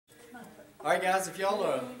All right, guys, if y'all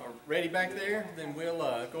are ready back there, then we'll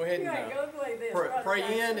go ahead and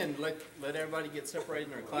pray in and let everybody get separated in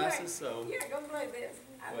their classes. So you're going to play this.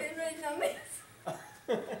 I've been reading on this.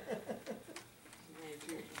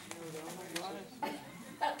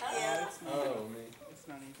 Oh, man. It's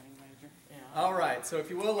not anything major. All right, so if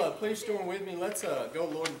you will, please join with me. Let's go,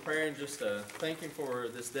 Lord, in prayer and just thank Him for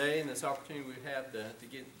this day and this opportunity we have to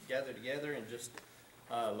get gather together and just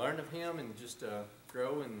learn of Him and just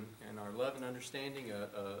grow in our love and understanding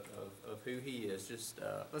of who He is. Just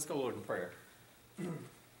let's go, Lord, in prayer.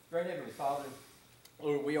 Great Heavenly Father,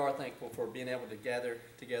 Lord, we are thankful for being able to gather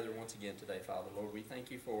together once again today, Father. Lord, we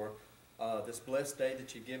thank You for this blessed day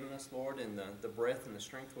that You've given us, Lord, and the breath and the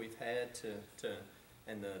strength we've had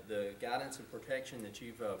and the guidance and protection that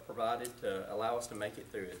You've provided to allow us to make it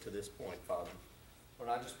through it to this point, Father. Lord,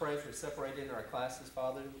 I just pray as we separate into our classes,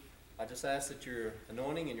 Father, I just ask that Your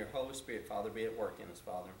anointing and Your Holy Spirit, Father, be at work in us,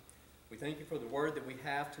 Father. We thank You for the word that we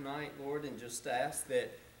have tonight, Lord, and just ask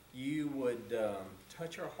that You would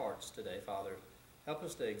touch our hearts today, Father. Help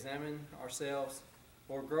us to examine ourselves.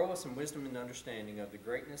 Lord, grow us in wisdom and understanding of the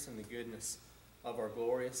greatness and the goodness of our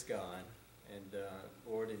glorious God. And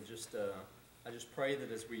Lord, and I just pray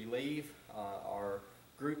that as we leave our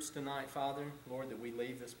groups tonight, Father, Lord, that we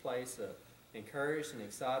leave this place encouraged and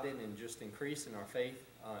excited and just increase in our faith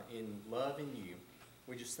in love in You.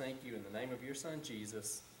 We just thank You in the name of Your Son,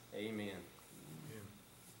 Jesus. Amen.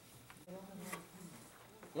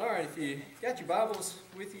 All right, if you got your Bibles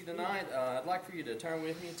with you tonight, I'd like for you to turn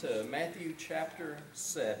with me to Matthew chapter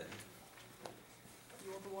 7.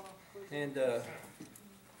 And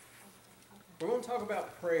we're going to talk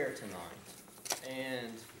about prayer tonight.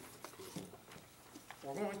 And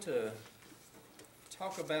we're going to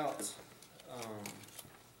talk about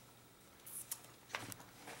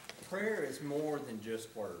prayer is more than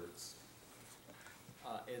just words.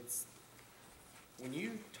 It's when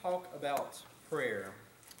you talk about prayer,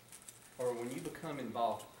 or when you become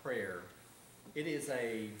involved in prayer, it is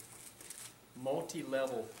a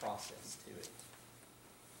multi-level process to it.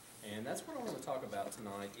 And that's what I want to talk about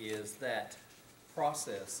tonight, is that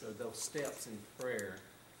process, or those steps in prayer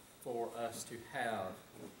for us to have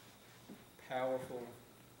powerful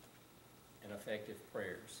and effective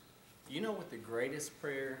prayers. Do you know what the greatest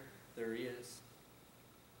prayer there is?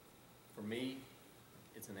 For me,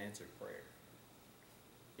 it's an answered prayer.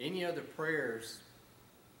 Any other prayers,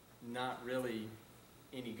 not really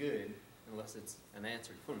any good unless it's an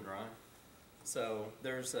answered one, right? So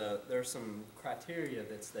there's some criteria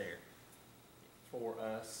that's there for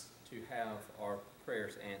us to have our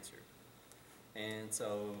prayers answered. And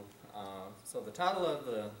so the title of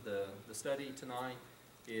the study tonight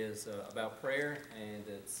is about prayer, and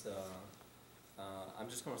it's I'm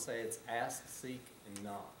just going to say it's ask, seek, and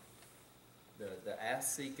knock. The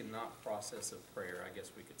ask, seek, and knock process of prayer, I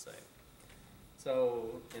guess we could say.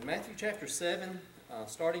 So in Matthew chapter 7,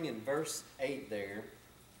 starting in verse 8 there,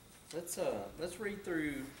 let's read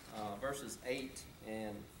through verses 8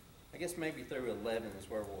 and I guess maybe through 11 is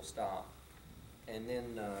where we'll stop. And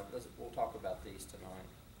then we'll talk about these tonight.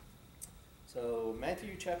 So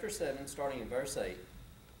Matthew chapter 7, starting in verse 8.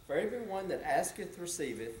 For everyone that asketh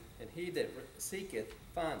receiveth, and he that seeketh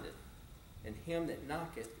findeth, and him that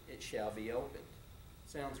knocketh it shall be opened.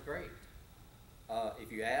 Sounds great.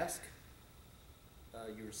 If you ask,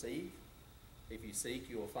 you receive. If you seek,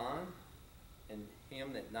 you will find. And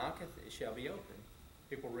him that knocketh, it shall be open.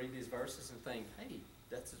 People read these verses and think, hey,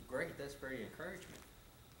 that's great. That's very encouragement.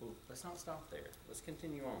 Well, let's not stop there. Let's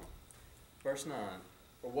continue on. Verse 9.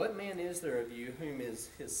 For what man is there of you whom his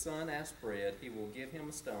son asks bread, he will give him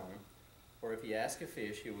a stone? Or if he ask a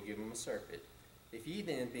fish, he will give him a serpent? If ye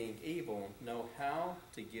then, being evil, know how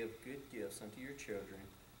to give good gifts unto your children,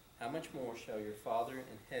 how much more shall your Father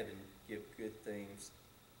in heaven give good things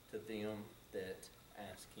to them that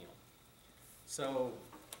ask Him? So,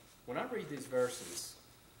 when I read these verses,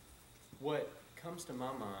 what comes to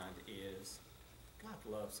my mind is God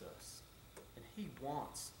loves us, and He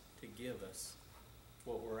wants to give us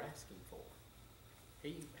what we're asking for.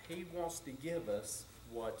 He wants to give us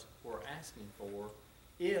what we're asking for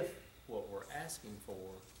if what we're asking for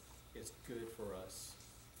is good for us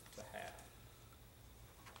to have.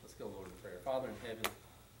 Let's go, Lord, in prayer. Father in heaven,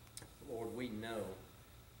 Lord, we know,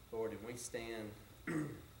 Lord, and we stand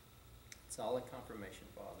solid confirmation,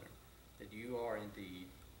 Father, that You are indeed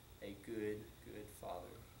a good, good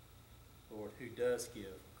Father, Lord, who does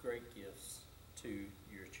give great gifts to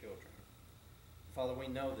Your children. Father, we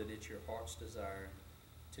know that it's Your heart's desire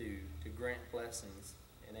to grant blessings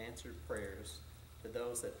and answered prayers to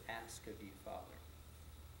those that ask of You, Father.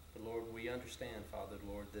 But Lord, we understand, Father,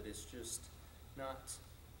 Lord, that it's just not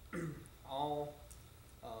all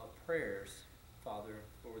prayers, Father,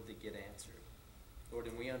 Lord, that get answered. Lord,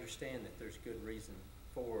 and we understand that there's good reason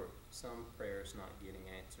for some prayers not getting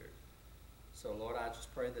answered. So, Lord, I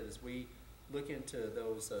just pray that as we look into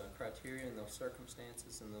those criteria and those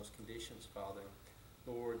circumstances and those conditions, Father,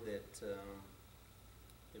 Lord, that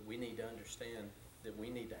we need to understand, that we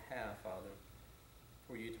need to have, Father,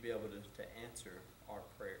 for you to be able to answer our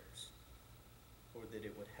prayers. Lord, that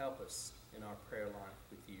it would help us in our prayer life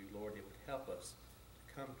with you. Lord, it would help us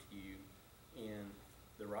to come to you in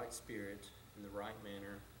the right spirit, in the right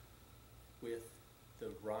manner, with the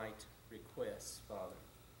right requests, Father.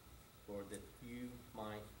 Lord, that you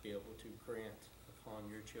might be able to grant upon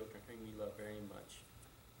your children whom you love very much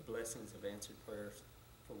the blessings of answered prayers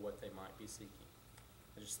for what they might be seeking.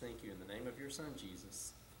 I just thank you in the name of your Son,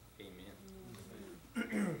 Jesus.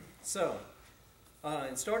 Amen. So,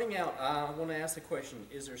 in starting out, I want to ask the question,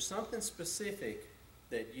 is there something specific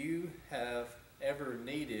that you have ever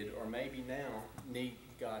needed or maybe now need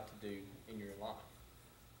God to do in your life?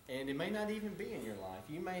 And it may not even be in your life.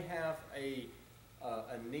 You may have a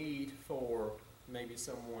need for maybe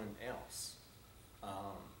someone else.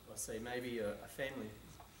 Let's say maybe a family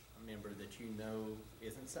member that you know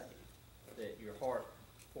isn't saved, that your heart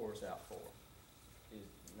pours out for.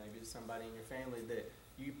 Maybe it's somebody in your family that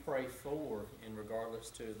you pray for in regardless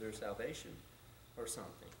to their salvation or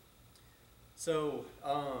something. So,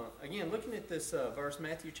 again, looking at this verse,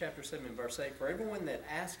 Matthew chapter 7, verse 8, for everyone that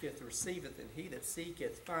asketh receiveth, and he that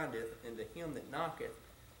seeketh findeth, and to him that knocketh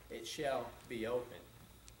it shall be open.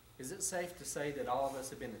 Is it safe to say that all of us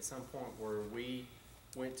have been at some point where we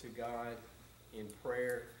went to God in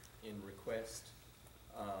prayer, in request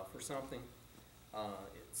for something?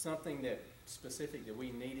 It's something that specific that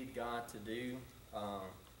we needed God to do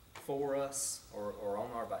for us or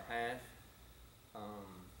on our behalf.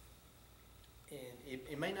 And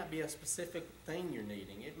it may not be a specific thing you're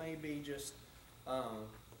needing. It may be just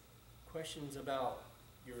questions about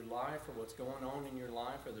your life or what's going on in your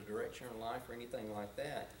life or the direction of life or anything like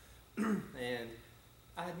that. And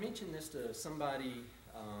I had mentioned this to somebody,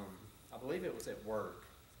 I believe it was at work,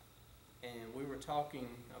 and we were talking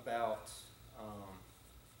about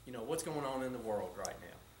what's going on in the world right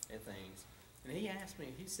now and things. And he asked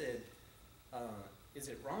me, he said, is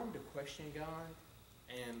it wrong to question God?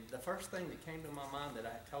 And the first thing that came to my mind that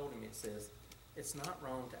I told him, it says, it's not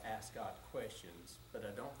wrong to ask God questions, but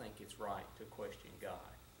I don't think it's right to question God.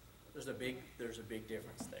 There's a big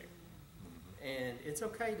difference there. And it's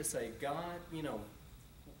okay to say, God,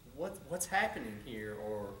 what's happening here?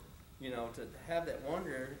 Or, to have that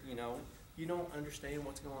wonder, you don't understand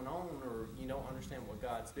what's going on, or you don't understand what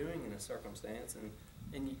God's doing in a circumstance,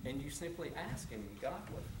 and you simply ask him, God,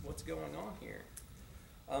 what's going on here?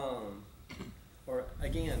 Or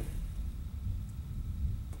again,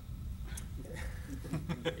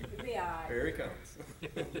 here he comes.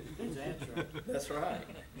 He's answering. That's right.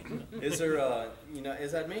 Is there,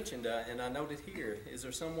 as I mentioned, and I noted here, is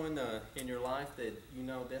there someone in your life that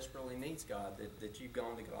desperately needs God, that you've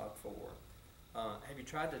gone to God for? Have you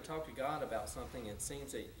tried to talk to God about something? It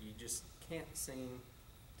seems that you just can't seem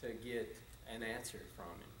to get an answer from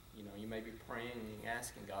him. You may be praying and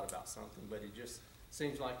asking God about something, but it just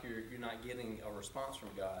seems like you're not getting a response from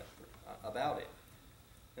God about it.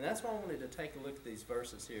 And that's why I wanted to take a look at these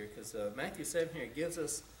verses here, because Matthew 7 here gives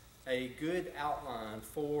us a good outline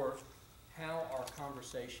for how our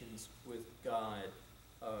conversations with God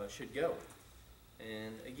should go.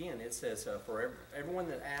 And again, it says, for everyone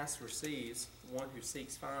that asks receives, one who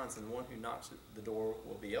seeks finds, and one who knocks at the door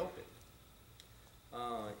will be open.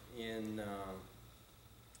 In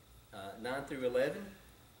 9 through 11,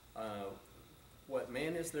 what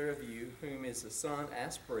man is there of you, whom is the son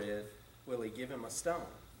ask bread, will he give him a stone?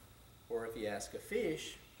 Or if he ask a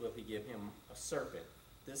fish, will he give him a serpent?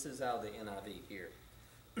 This is out of the NIV here.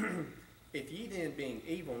 If ye then, being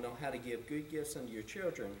evil, know how to give good gifts unto your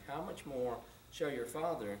children, how much more shall your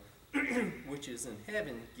Father, which is in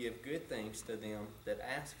heaven, give good things to them that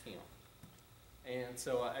ask him? And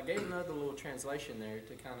so I gave another little translation there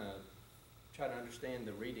to kind of try to understand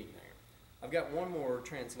the reading there. I've got one more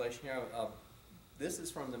translation here. This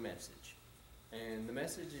is from the Message. And the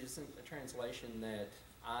Message isn't a translation that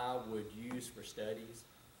I would use for studies,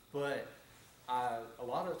 but a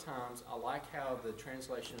lot of times I like how the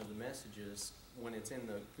translation of the Messages, when it's in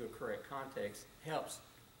the correct context, helps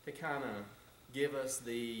to kind of give us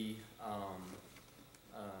the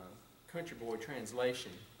country boy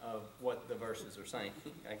translation of what the verses are saying,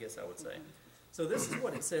 I guess I would say. So this is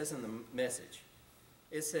what it says in the Message.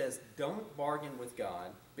 It says, don't bargain with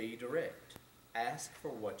God, be direct. Ask for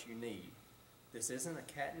what you need. This isn't a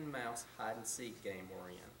cat and mouse hide and seek game we're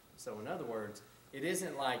in. So in other words, it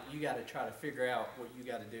isn't like you got to try to figure out what you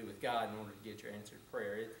got to do with God in order to get your answered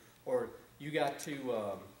prayer, or you got to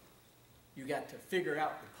figure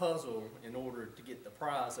out the puzzle in order to get the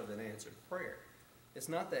prize of an answered prayer. It's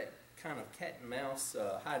not that kind of cat and mouse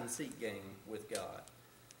hide and seek game with God.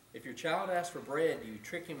 If your child asks for bread, do you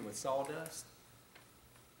trick him with sawdust?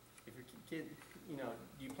 If your kid, do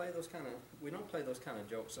you play those kind of? We don't play those kind of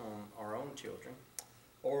jokes on our own children.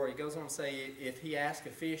 Or he goes on to say, if he asks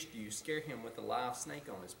a fish, do you scare him with a live snake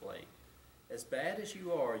on his plate? As bad as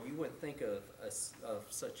you are, you wouldn't think of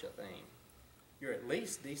such a thing. You're at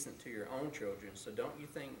least decent to your own children, so don't you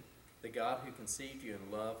think the God who conceived you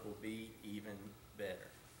in love will be even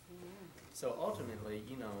better? So ultimately,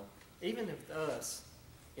 even if us,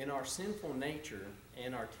 in our sinful nature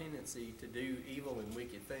and our tendency to do evil and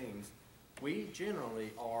wicked things, we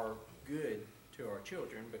generally are good to our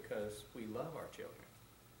children because we love our children.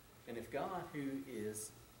 And if God, who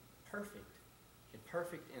is perfect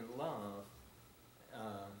in love,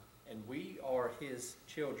 and we are his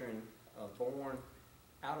children born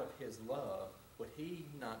out of his love, would he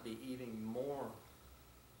not be even more,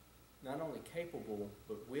 not only capable,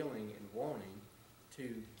 but willing and wanting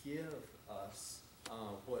to give us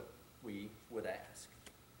what we would ask?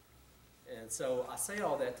 And so I say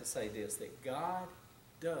all that to say this, that God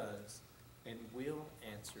does and will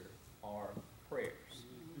answer our prayers.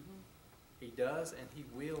 He does and he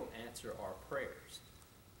will answer our prayers.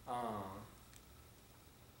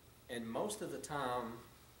 And most of the time,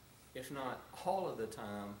 if not all of the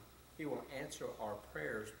time, he will answer our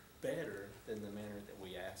prayers better than the manner that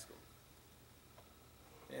we ask him.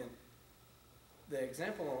 And the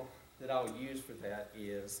example that I'll use for that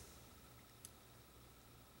is,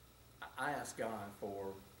 I asked God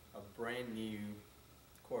for a brand new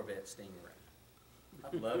Corvette Stingray.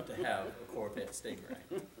 I'd love to have a Corvette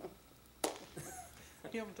Stingray.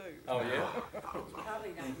 Him too. Oh, yeah?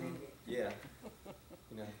 Probably don't need it. Yeah.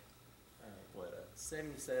 A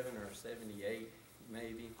 77 or a 78,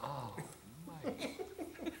 maybe. Oh, man.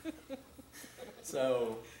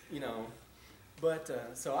 So,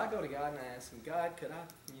 so I go to God and I ask him, God, could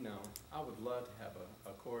I would love to have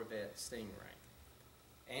a Corvette Stingray.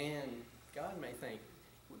 And God may think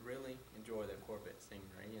he would really enjoy that Corvette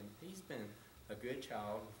Stingray, and he's been a good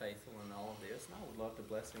child and faithful in all of this, and I would love to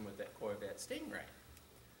bless him with that Corvette Stingray.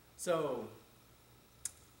 So,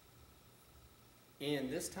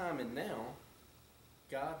 in this time and now,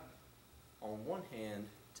 God, on one hand,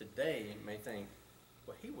 today may think,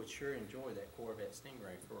 well, he would sure enjoy that Corvette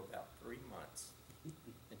Stingray for about 3 months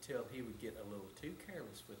until he would get a little too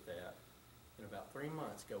careless with that. In about 3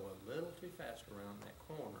 months, go a little too fast around that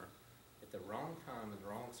corner at the wrong time and the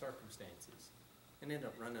wrong circumstances, and end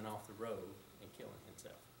up running off the road and killing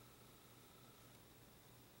himself.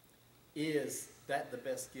 Is that the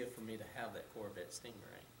best gift for me to have that Corvette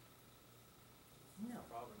Stingray? No.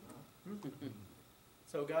 Probably not.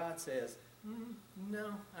 So God says,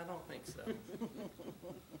 no, I don't think so.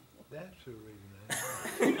 That's the reason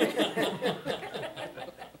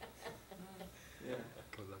Yeah.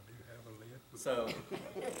 because I do have a lid.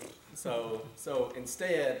 So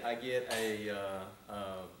instead, I get a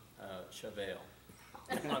Chevelle.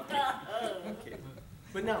 I'm kidding.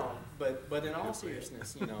 But no, but in all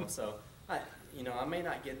seriousness, so I may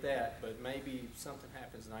not get that, but maybe something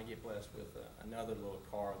happens and I get blessed with another little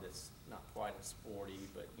car that's not quite as sporty,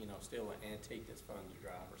 but still an antique that's fun to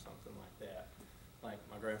drive or something like that. Like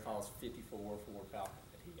my grandfather's '54 Ford Falcon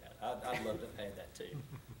that he had. I'd love to have had that too.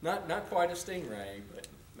 Not quite a Stingray, but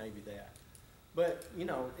maybe that. But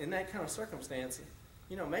in that kind of circumstance,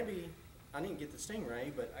 maybe I didn't get the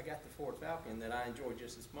Stingray, but I got the Ford Falcon that I enjoy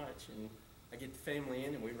just as much, and I get the family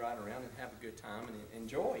in and we ride around and have a good time and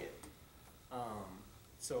enjoy it.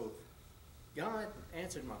 So God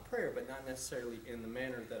answered my prayer, but not necessarily in the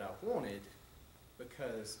manner that I wanted,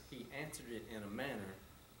 because he answered it in a manner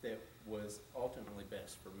that was ultimately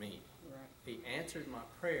best for me. Right. He answered my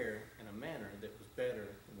prayer in a manner that was better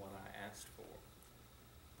than what I asked for.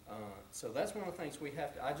 So that's one of the things we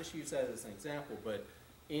have to, I just use that as an example, but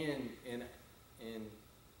in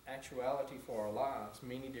actuality for our lives,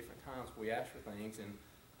 many different times we ask for things, and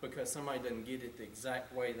because somebody doesn't get it the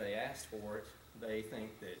exact way they asked for it, they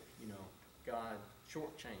think that, God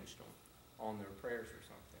shortchanged them on their prayers or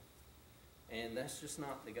something. And that's just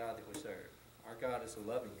not the God that we serve. Our God is a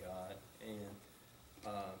loving God, and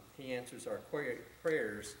he answers our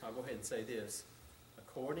prayers, I'll go ahead and say this,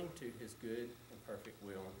 according to his good and perfect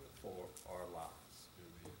will for our lives.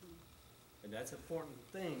 And that's an important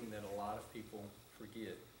thing that a lot of people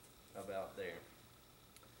forget about there.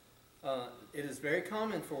 It is very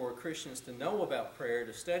common for Christians to know about prayer,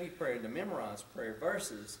 to study prayer, and to memorize prayer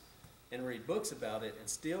verses, and read books about it and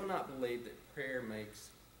still not believe that prayer makes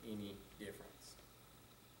any difference.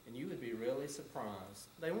 And you would be really surprised.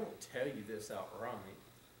 They won't tell you this outright,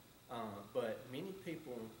 but many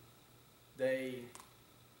people, they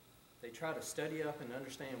try to study up and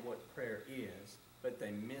understand what prayer is, but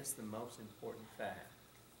they miss the most important fact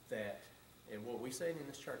that, and what we say in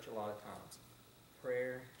this church a lot of times,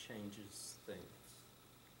 prayer changes things.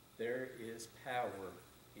 There is power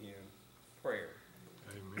in prayer.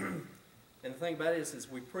 Amen. And the thing about it is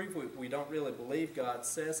we prove we don't really believe God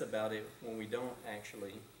says about it when we don't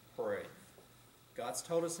actually pray. God's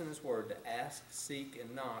told us in His Word to ask, seek,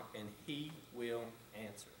 and knock, and He will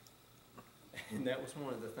answer. And that was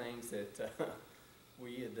one of the things that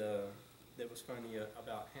that was funny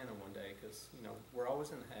about Hannah one day, because, you know, we're always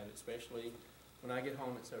in the habit, especially when I get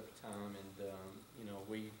home at supper time, and, you know,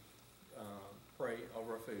 we pray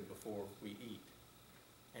over our food before we eat.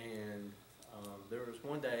 And there was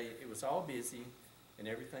one day, it was all busy, and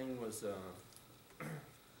everything was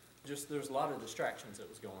just, there was a lot of distractions that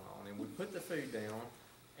was going on. And we put the food down,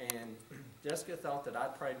 and Jessica thought that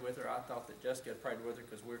I'd prayed with her. I thought that Jessica had prayed with her,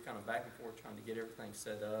 because we were kind of back and forth trying to get everything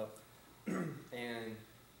set up. And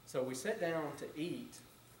so we sat down to eat,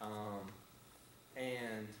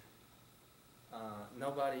 and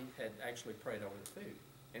nobody had actually prayed over the food.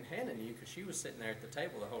 And Hannah knew, because she was sitting there at the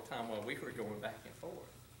table the whole time while we were going back and forth.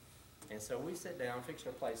 And so we sat down, fixed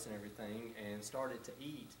our plates and everything, and started to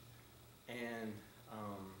eat. And,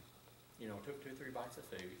 you know, took 2 or 3 bites of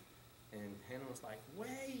food. And Hannah was like,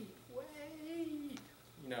 wait.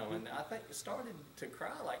 You know, and I think it started to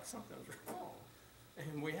cry like something was wrong.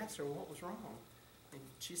 And we asked her what was wrong. And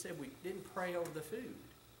she said we didn't pray over the food.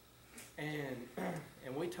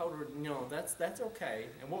 And we told her, you know, that's okay.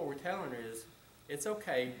 And what we're telling her is, it's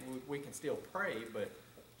okay, we can still pray, but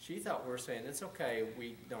she thought we were saying it's okay,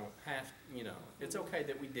 we don't have, you know, it's okay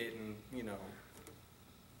that we didn't, you know.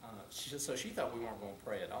 So she thought we weren't going to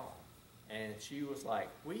pray at all. And she was like,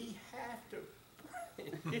 we have to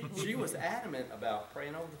pray. She was adamant about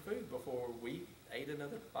praying over the food before we ate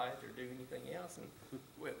another bite or do anything else.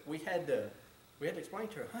 And we had to explain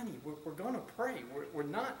to her, honey, we're going to pray. We're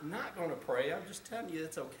not going to pray. I'm just telling you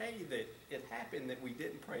it's okay that it happened that we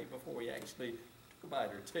didn't pray before we actually took a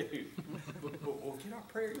bite or two. but we'll get our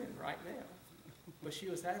prayer in right now. But she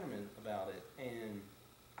was adamant about it. And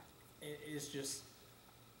it's just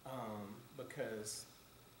because,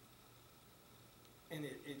 and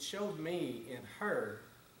it showed me in her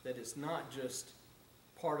that it's not just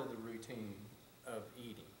part of the routine of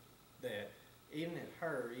eating. That even in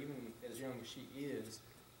her, even as young as she is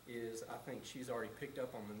I think she's already picked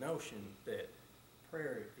up on the notion that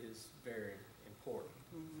prayer is very important.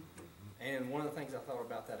 Mm-hmm. And one of the things I thought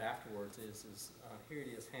about that afterwards is here it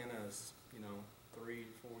is, Hannah's, you know, 3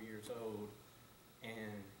 to 4 years old,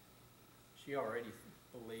 and she already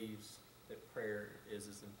believes that prayer is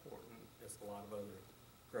as important as a lot of other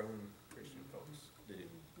grown Christian folks do.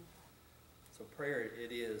 So prayer,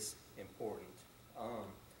 it is important.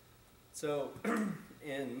 So,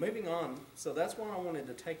 and moving on, so that's why I wanted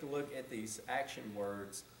to take a look at these action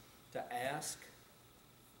words: to ask,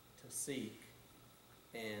 to seek,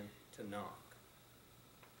 and to knock.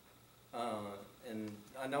 And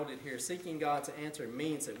I noted here, seeking God's answer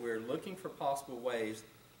means that we're looking for possible ways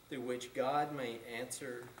through which God may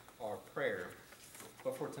answer our prayer.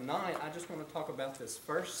 But for tonight, I just want to talk about this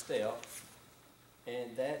first step,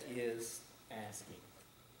 and that is asking.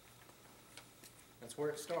 That's where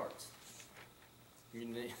it starts. You're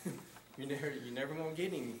never going to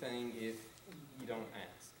get anything if you don't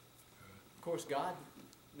ask. Of course, God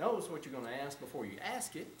knows what you're going to ask before you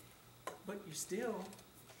ask it, but you still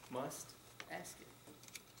must ask it.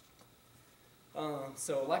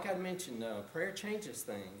 So like I mentioned, prayer changes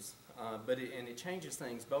things, but it changes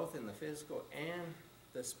things both in the physical and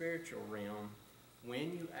the spiritual realm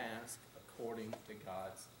when you ask according to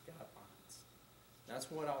God's guidelines. That's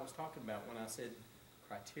what I was talking about when I said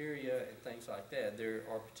criteria and things like that. There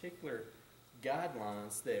are particular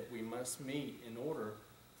guidelines that we must meet in order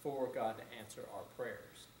for God to answer our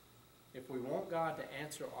prayers. If we want God to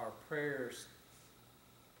answer our prayers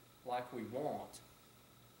like we want,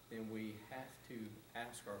 then we have to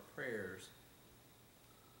ask our prayers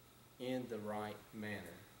in the right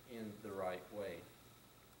manner, in the right way.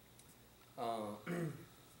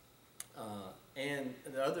 And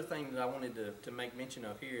the other thing that I wanted to make mention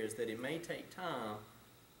of here is that it may take time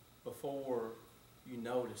before you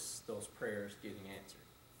notice those prayers getting answered.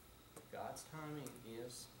 God's timing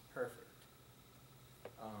is perfect.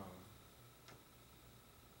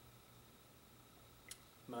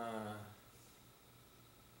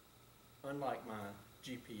 Unlike my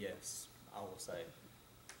GPS, I will say,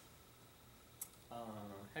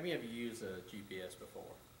 How many of you used a GPS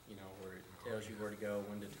before? You know, where it tells you where to go,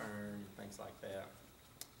 when to turn, and things like that.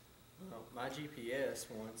 Well, my GPS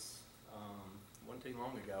once, wasn't too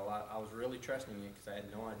long ago, I was really trusting it because I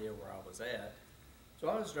had no idea where I was at. So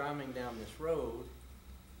I was driving down this road,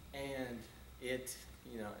 and it,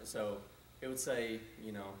 you know, so it would say,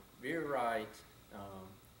 you know, veer right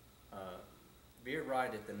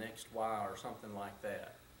at the next Y or something like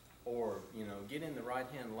that. Or, you know, get in the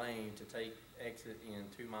right-hand lane to take exit in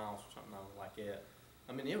 2 miles or something like that.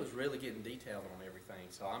 I mean, it was really getting detailed on everything.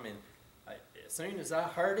 So, I mean, as soon as I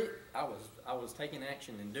heard it, I was taking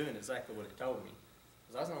action and doing exactly what it told me.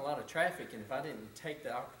 Because I was in a lot of traffic, and if I didn't take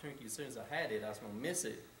the opportunity as soon as I had it, I was going to miss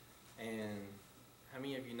it. And how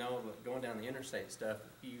many of you know that going down the interstate and stuff,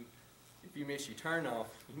 if you miss your turn off,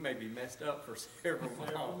 you may be messed up for several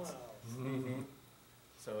miles. Mm-hmm.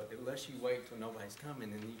 So unless you wait till nobody's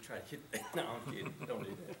coming and you try to hit that. No, I'm kidding. Don't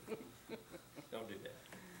do that. Don't do that.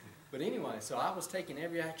 But anyway, so I was taking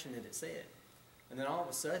every action that it said. And then all of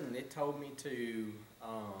a sudden it told me to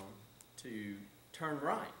turn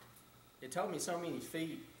right. It told me so many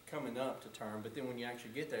feet coming up to turn, but then when you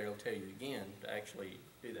actually get there, it'll tell you again to actually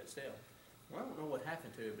do that step. Well, I don't know what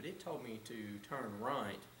happened to it, but it told me to turn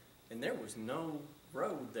right, and there was no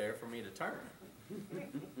road there for me to turn.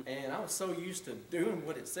 And I was so used to doing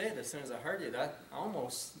what it said, as soon as I heard it, I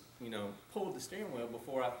almost, you know, pulled the steering wheel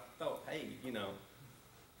before I thought, hey, you know,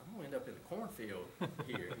 I'm going to end up in a cornfield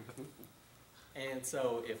here. And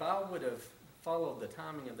so if I would have followed the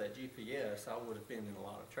timing of that GPS, I would have been in a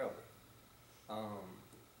lot of trouble.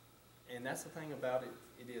 And that's the thing about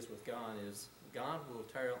it is with God, is God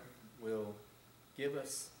will give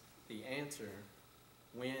us the answer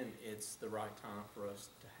when it's the right time for us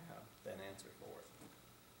to have that answer for it.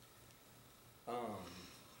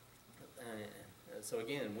 So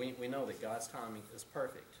again, we know that God's timing is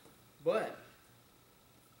perfect. But,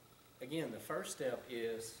 again, the first step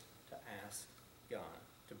is to ask God,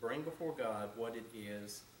 to bring before God what it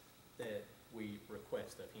is that we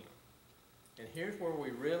request of Him. And here's where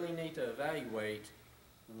we really need to evaluate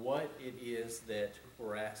what it is that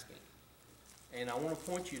we're asking. And I want to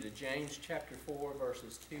point you to James chapter 4,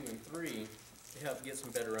 verses 2 and 3 to help get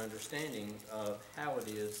some better understanding of how it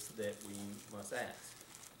is that we must ask.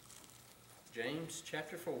 James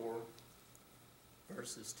chapter 4,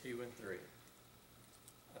 verses 2 and 3.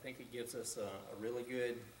 I think it gives us a really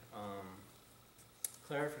good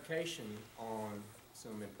clarification on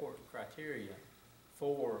some important criteria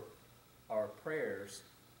for our prayers,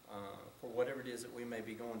 for whatever it is that we may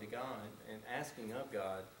be going to God and asking of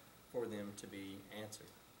God for them to be answered.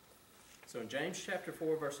 So in James chapter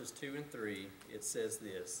 4, verses 2 and 3, it says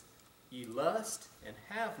this: Ye lust and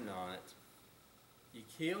have not, ye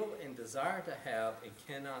kill and desire to have and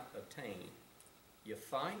cannot obtain. Ye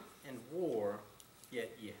fight and war,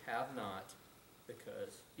 yet ye have not,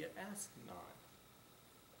 because ye ask not.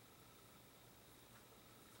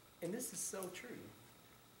 And this is so true.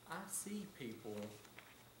 I see people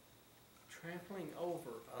trampling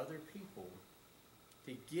over other people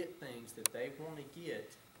to get things that they want to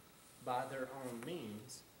get by their own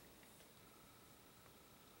means,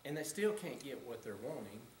 and they still can't get what they're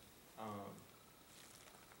wanting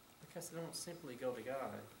because they don't simply go to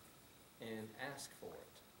God and ask for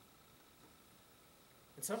it.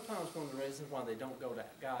 And sometimes one of the reasons why they don't go to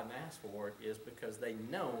God and ask for it is because they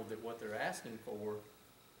know that what they're asking for,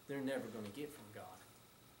 they're never going to get from God.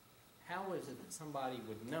 How is it that somebody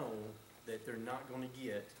would know that they're not going to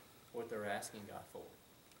get what they're asking God for?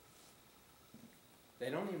 They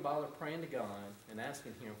don't even bother praying to God and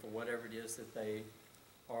asking Him for whatever it is that they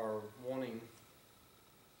are wanting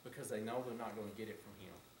because they know they're not going to get it from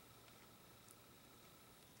Him.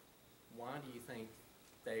 Why do you think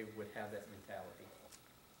they would have that mentality?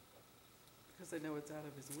 Because they know it's out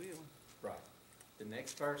of His will. Right. The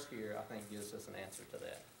next verse here, I think, gives us an answer to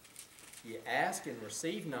that. Ye ask and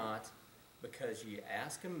receive not, because ye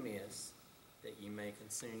ask amiss, that ye may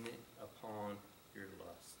consume it upon your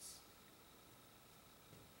lusts.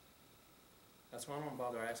 That's why I don't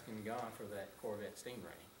bother asking God for that Corvette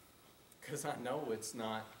Stingray, because I know it's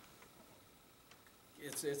not.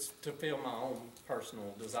 It's to fill my own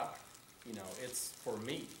personal desire. You know, it's for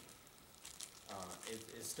me.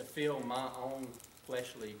 It's to fill my own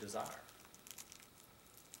fleshly desire.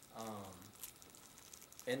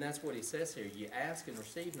 And that's what he says here. You ask and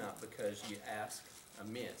receive not, because you ask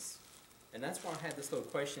amiss. And that's why I had this little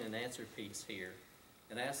question and answer piece here.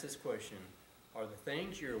 And I asked this question: are the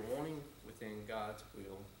things you're wanting within God's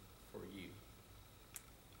will for you?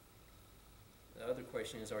 The other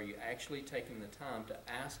question is, are you actually taking the time to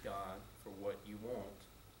ask God for what you want?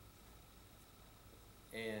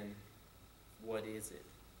 And what is it?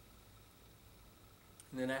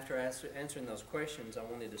 And then after answering those questions, I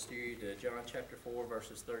wanted to steer you to John chapter 4,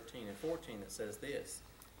 verses 13 and 14 that says this,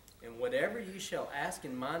 "And whatever you shall ask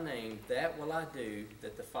in my name, that will I do,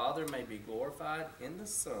 that the Father may be glorified in the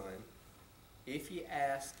Son. If ye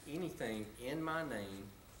ask anything in my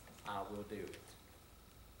name, I will do it."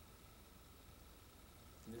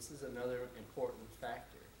 And this is another important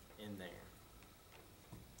factor in there.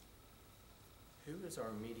 Who is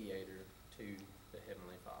our mediator to the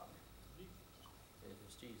Heavenly Father? It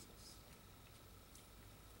is Jesus.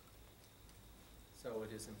 So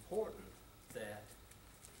it is important that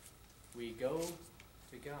we go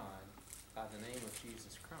to God by the name of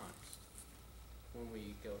Jesus Christ when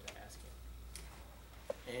we go to ask Him.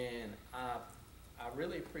 And I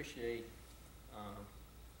really appreciate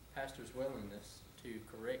Pastor's willingness to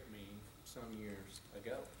correct me some years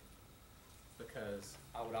ago, because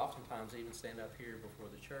I would oftentimes even stand up here before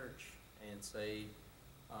the church and say,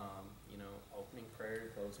 opening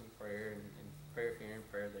prayer, closing prayer, and prayer here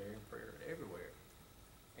and prayer there and prayer everywhere.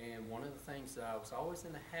 And one of the things that I was always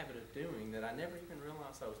in the habit of doing that I never even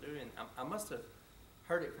realized I was doing, I must have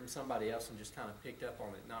heard it from somebody else and just kind of picked up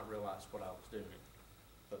on it, not realized what I was doing.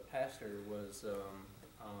 But Pastor was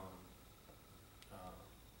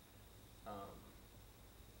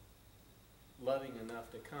loving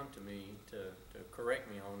enough to come to me to correct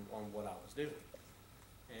me on what I was doing.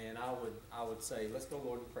 And I would say, let's go,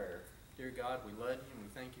 Lord, in prayer. Dear God, we love you and we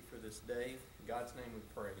thank you for this day. In God's name we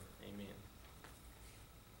pray. Amen.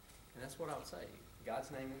 And that's what I would say. In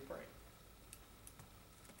God's name we pray.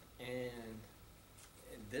 And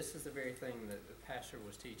this is the very thing that the pastor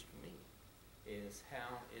was teaching me, is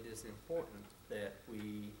how it is important that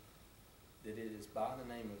it is by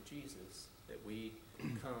the name of Jesus that we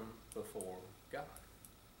come before God.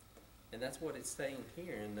 And that's what it's saying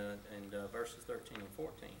here in verses 13 and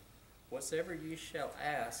 14. "Whatsoever you shall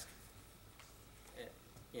ask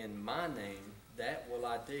in my name, that will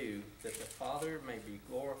I do, that the Father may be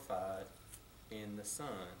glorified in the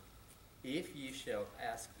Son. If you shall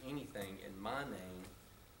ask anything in my name,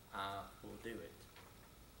 I will do it."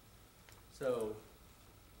 So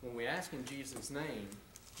when we ask in Jesus' name,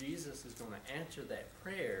 Jesus is going to answer that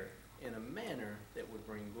prayer in a manner that would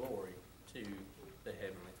bring glory to the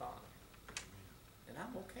Heavenly Father. And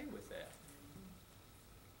I'm okay with that.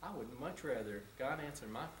 I would much rather God answer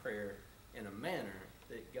my prayer in a manner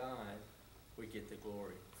that God would get the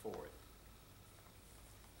glory for it.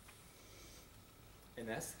 And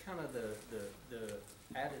that's kind of the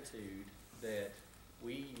attitude that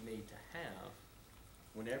we need to have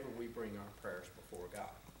whenever we bring our prayers before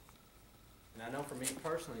God. And I know for me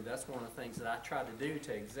personally, that's one of the things that I try to do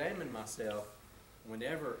to examine myself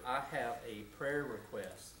whenever I have a prayer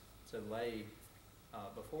request to lay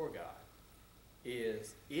before God.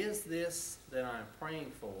 Is this that I'm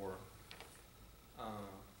praying for,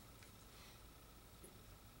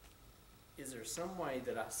 is there some way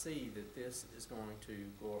that I see that this is going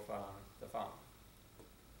to glorify the Father?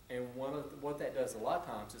 And what that does a lot of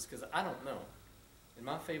times is because I don't know. In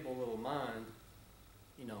my feeble little mind,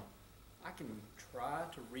 I can try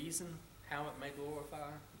to reason how it may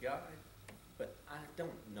glorify God, but I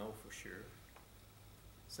don't know for sure.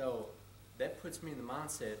 So that puts me in the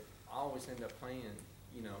mindset, I always end up praying,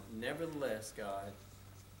 nevertheless, God,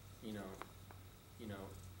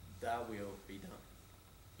 thy will be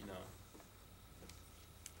done.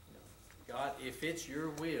 God, if it's your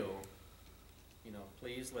will,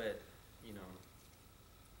 please let,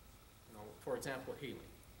 for example, healing.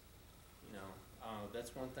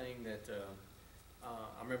 That's one thing that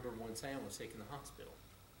I remember when Sam was sick in the hospital.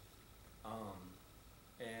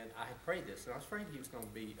 And I had prayed this, and I was afraid he was going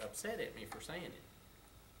to be upset at me for saying it.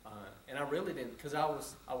 And I really didn't, because I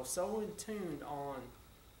was so in tune on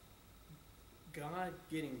God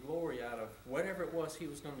getting glory out of whatever it was he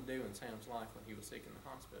was going to do in Sam's life when he was sick in the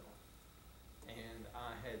hospital. And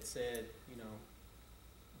I had said,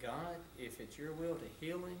 God, if it's your will to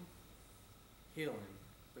heal him, heal him.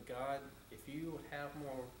 But God, if you have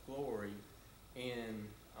more glory in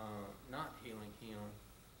not healing him,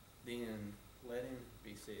 then let him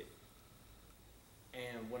be sick.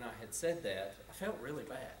 And when I had said that, I felt really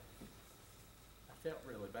bad.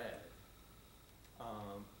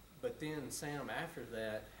 But then Sam, after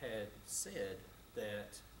that, had said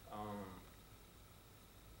that,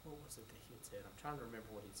 what was it that he had said? I'm trying to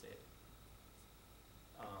remember what he said.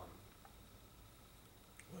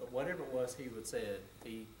 Well, whatever it was he would said,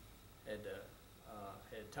 he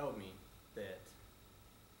had told me that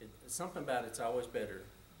something about it's always better,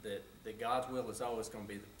 that God's will is always going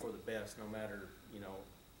to be for the best, no matter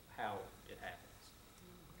how it happens.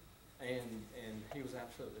 And he was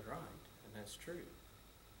absolutely right. and that's true.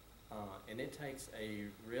 And it takes a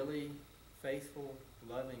really faithful,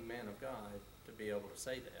 loving man of God to be able to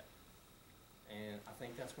say that. And I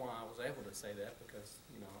think that's why I was able to say that, because,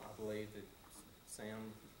 I believe that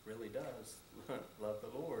Sam really does love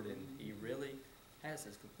the Lord, and he really has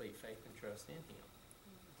his complete faith and trust in him.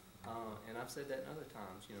 And I've said that in other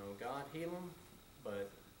times, God heal them, but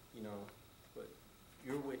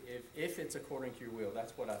your will, if it's according to your will,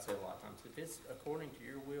 that's what I say a lot of times. If it's according to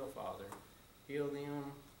your will, Father, heal them,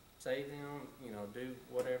 save them, do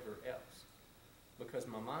whatever else. Because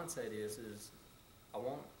my mindset is I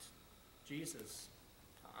want Jesus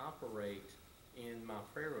to operate in my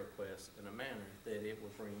prayer request in a manner that it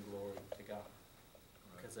will bring glory to God.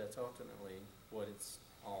 Because that's ultimately what it's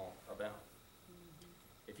all about.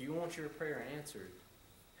 If you want your prayer answered,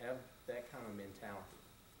 have that kind of mentality.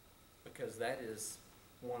 Because that is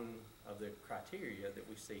one of the criteria that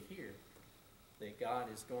we see here,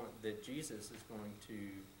 that Jesus is going to,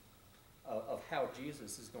 of how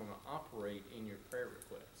Jesus is going to operate in your prayer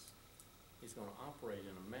requests. He's going to operate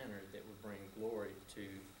in a manner that will bring glory to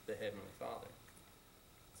the Heavenly Father.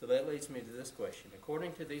 So that leads me to this question.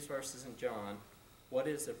 According to these verses in John, what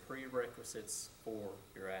is the prerequisites for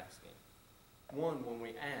your asking? One, when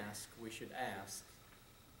we ask, we should ask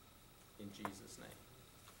in Jesus' name,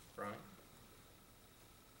 right?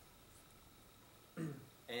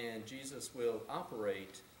 And Jesus will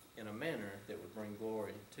operate in a manner that would bring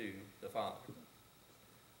glory to the Father.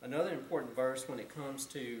 Another important verse when it comes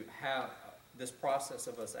to how this process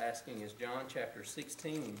of us asking is John chapter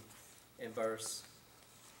 16 and verse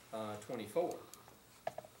 24.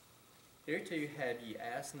 Hereto had ye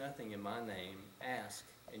asked nothing in my name, ask,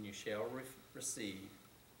 and you shall receive,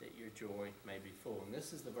 that your joy may be full. And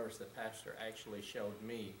this is the verse that Pastor actually showed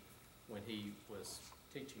me when he was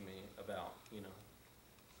teaching me about,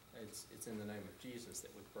 it's in the name of Jesus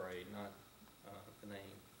that we pray, not the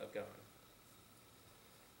name of God.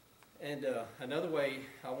 And another way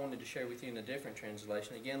I wanted to share with you in a different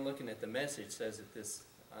translation, again looking at the Message, says it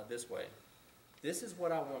this way. This is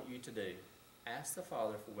what I want you to do. Ask the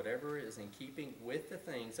Father for whatever is in keeping with the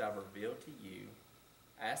things I've revealed to you.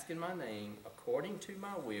 Ask in my name, according to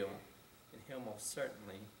my will, and he'll most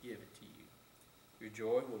certainly give it to you. Your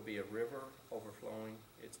joy will be a river overflowing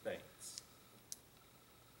its banks.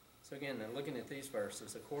 So again, looking at these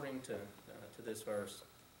verses, according to this verse,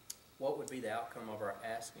 what would be the outcome of our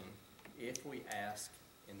asking if we ask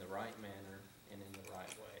in the right manner and in the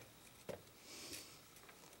right way?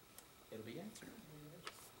 It'll be answered.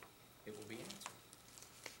 It will be answered.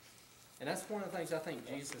 And that's one of the things I think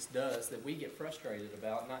Jesus does that we get frustrated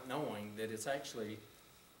about, not knowing that it's actually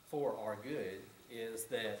for our good, is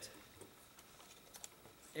that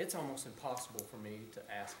it's almost impossible for me to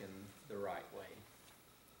ask in the right way.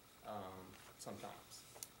 Sometimes.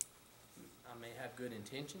 I may have good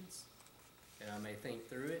intentions, and I may think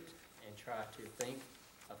through it and try to think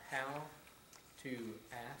of how to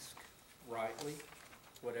ask rightly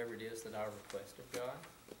whatever it is that I request of God.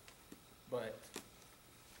 But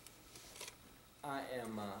I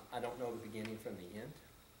don't know the beginning from the end.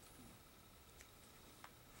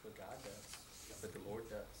 But God does. But the Lord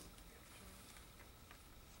does.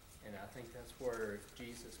 And I think that's where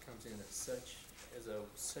Jesus comes in as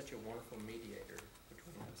such a wonderful mediator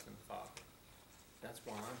between us and the Father. That's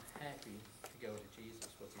why I'm happy to go to Jesus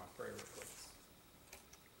with my prayer requests.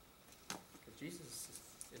 Because Jesus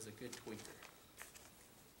is a good tweaker.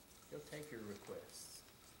 He'll take your requests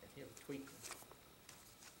and he'll tweak them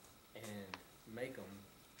and make them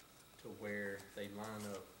to where they line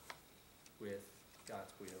up with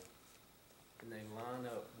God's will. And they line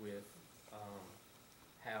up with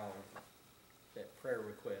how that prayer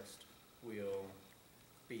request will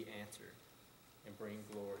be answered and bring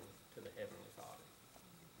glory to the Heavenly Father.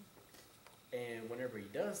 And whenever he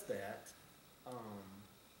does that,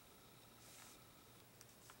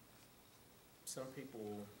 some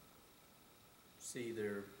people see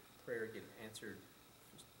their prayer get answered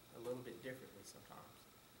just a little bit differently sometimes.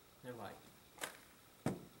 They're like,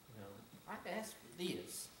 I asked for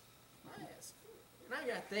this, and I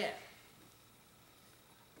got that.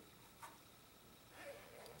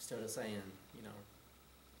 Instead of saying,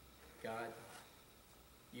 God,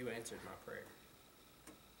 you answered my prayer.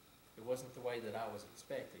 It wasn't the way that I was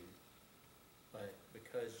expecting, but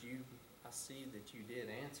because I see that you did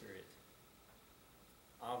answer it,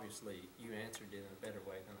 obviously you answered it in a better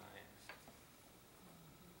way than I asked.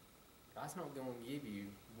 God's not going to give you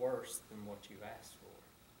worse than what you asked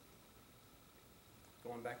for.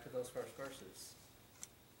 Going back to those first verses,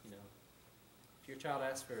 if your child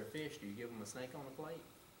asks for a fish, do you give them a snake on the plate?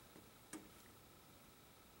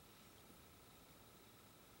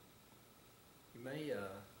 you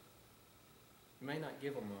may not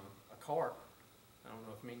give them a carp. I don't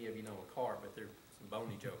know if many of you know a carp, but they're some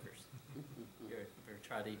bony jokers. If you ever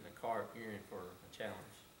tried eating a carp, you're in for a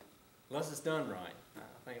challenge. Unless it's done right. I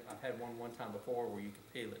think I've had one time before where you can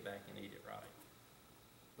peel it back and eat it right.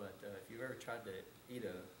 But if you've ever tried to eat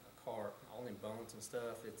a carp, all them bones and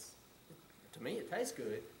stuff, to me it tastes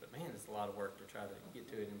good, but man, it's a lot of work to try to get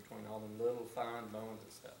to it in between all them little fine bones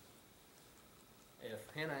and stuff.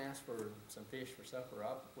 If Hannah asked for some fish for supper,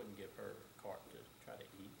 I wouldn't give her a carp to try to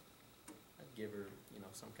eat. I'd give her,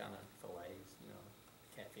 some kind of fillets,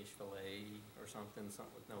 catfish fillet or something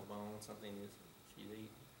with no bones, something that she'd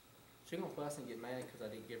eat. She's gonna fuss and get mad because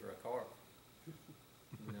I didn't give her a carp,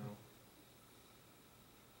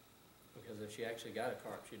 Because if she actually got a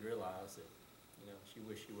carp, she'd realize that, she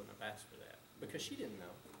wished she wouldn't have asked for that. Because she didn't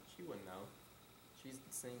know. She wouldn't know. She's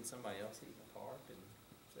seen somebody else eating a carp and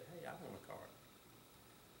said, hey, I want a carp.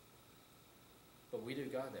 But we do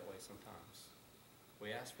God that way sometimes.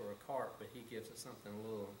 We ask for a carp, but He gives us something a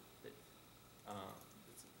little that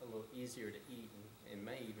it's a little easier to eat and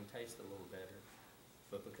may even taste a little better.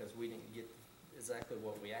 But because we didn't get exactly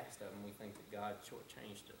what we asked of Him, we think that God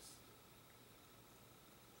shortchanged us.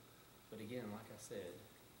 But again, like I said,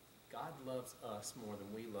 God loves us more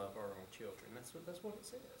than we love our own children. That's what it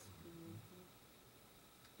says.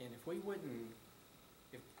 And if we wouldn't,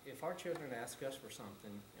 if our children ask us for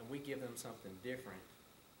something and we give them something different,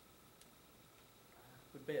 I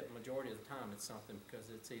would bet the majority of the time it's something because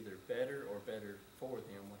it's either better or better for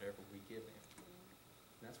them, whatever we give them.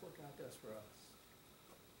 And that's what God does for us,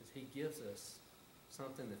 is He gives us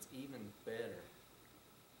something that's even better.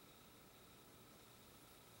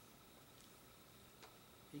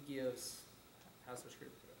 He gives, how's the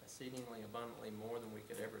scripture? Exceedingly abundantly more than we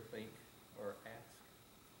could ever think or ask.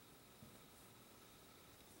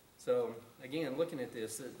 So again, looking at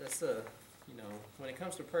this, that's when it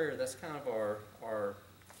comes to prayer, that's kind of our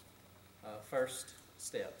first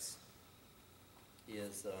steps.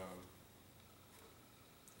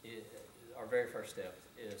 Our very first step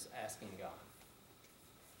is asking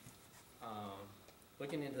God.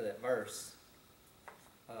 Looking into that verse,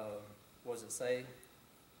 what does it say?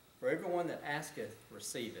 For everyone that asketh,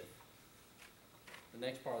 receiveth. The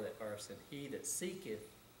next part of that verse, and he that seeketh,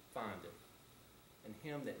 findeth. And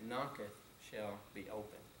him that knocketh shall be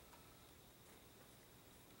opened.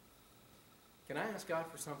 Can I ask God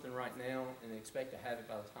for something right now and expect to have it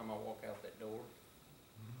by the time I walk out that door?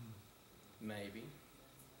 Maybe.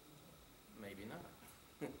 Maybe not.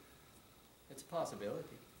 It's a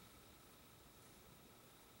possibility.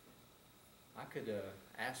 I could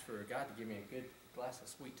ask for God to give me a good glass of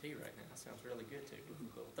sweet tea right now. That sounds really good too. A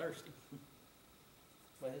little thirsty.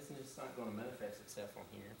 But it's just not going to manifest itself on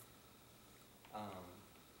here.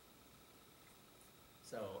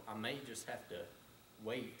 So I may just have to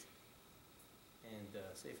wait and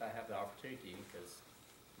see if I have the opportunity, because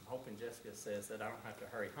I'm hoping Jessica says that I don't have to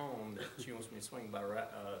hurry home, that she wants me to swing by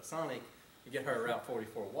Sonic and get her Route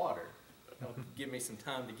 44 water. It'll give me some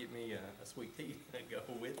time to get me a sweet tea and go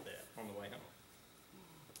with that on the way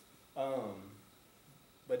home.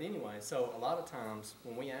 But anyway, so a lot of times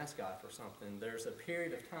when we ask God for something, there's a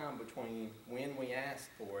period of time between when we ask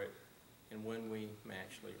for it and when we may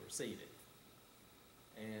actually receive it.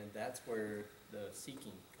 And that's where the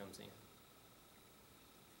seeking comes in.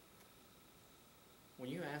 When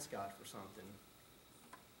you ask God for something,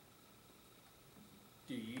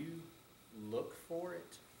 do you look for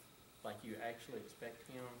it like you actually expect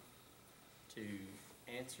Him to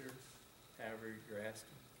answer however you're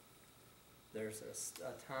asking? There's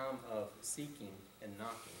a time of seeking and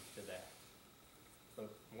knocking to that. So I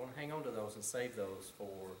want to hang on to those and save those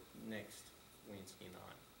for next Wednesday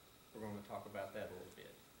night. We're going to talk about that a little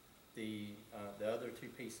bit. The other two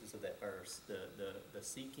pieces of that verse, the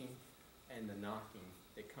seeking and the knocking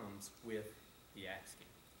that comes with the asking,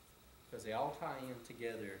 because they all tie in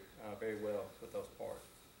together very well with those parts.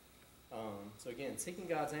 So again, seeking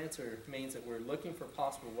God's answer means that we're looking for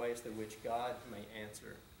possible ways through which God may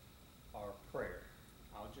answer our prayer.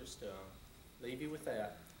 I'll just leave you with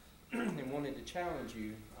that and wanted to challenge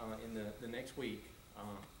you in the next week.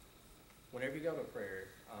 Whenever you go to prayer,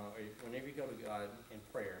 or whenever you go to God in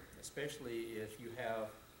prayer, especially if you have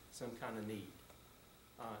some kind of need,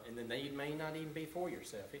 and the need may not even be for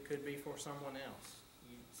yourself. It could be for someone else.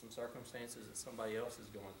 Some circumstances that somebody else is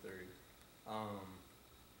going through.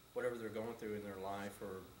 Whatever they're going through in their life,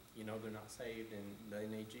 or they're not saved and they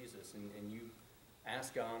need Jesus, and you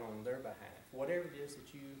ask God on their behalf. Whatever it is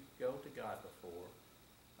that you go to God before,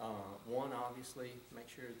 one, obviously, make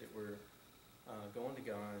sure that we're going to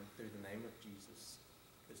God through the name of Jesus,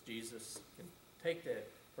 because Jesus can take that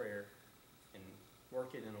prayer and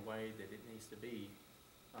work it in a way that it needs to be,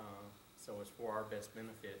 so it's for our best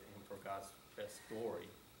benefit and for God's best glory.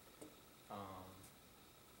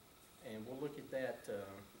 And we'll look at that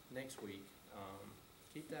next week.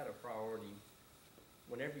 Keep that a priority.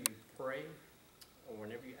 Whenever you pray or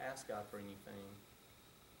whenever you ask God for anything,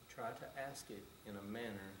 try to ask it in a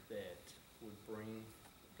manner that would bring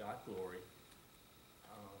God glory.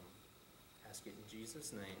 Ask it in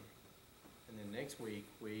Jesus' name. And then next week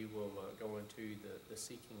we will go into the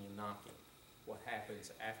seeking and knocking, what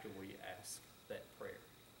happens after we ask that prayer,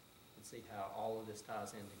 and see how all of this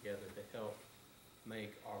ties in together to help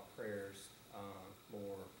make our prayers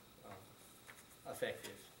more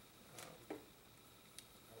effective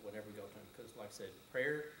whenever we go to them. Because like I said,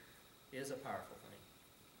 prayer is a powerful thing.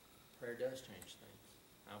 Prayer does change things.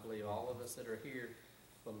 I believe all of us that are here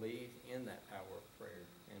believe in that power of prayer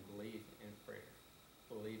and believe in prayer,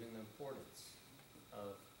 believe in the importance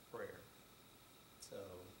of prayer.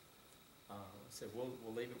 So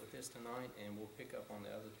we'll leave it with this tonight, and we'll pick up on the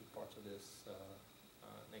other two parts of this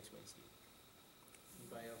next Wednesday.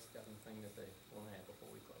 Anybody else got anything that they want to add before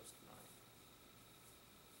we close tonight?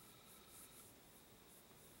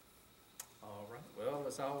 All right. Well,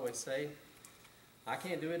 as I always say, I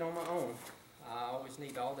can't do it on my own. I always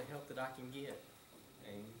need all the help that I can get.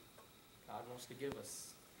 And God wants to give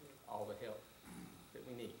us all the help that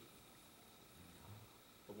we need.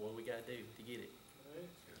 But what we got to do to get it?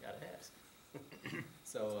 Got to ask.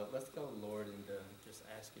 So let's go to the Lord and just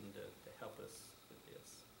ask Him to help us with this.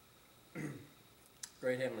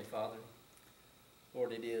 Great Heavenly Father,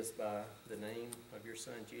 Lord, it is by the name of your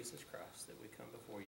Son, Jesus Christ, that we come before you.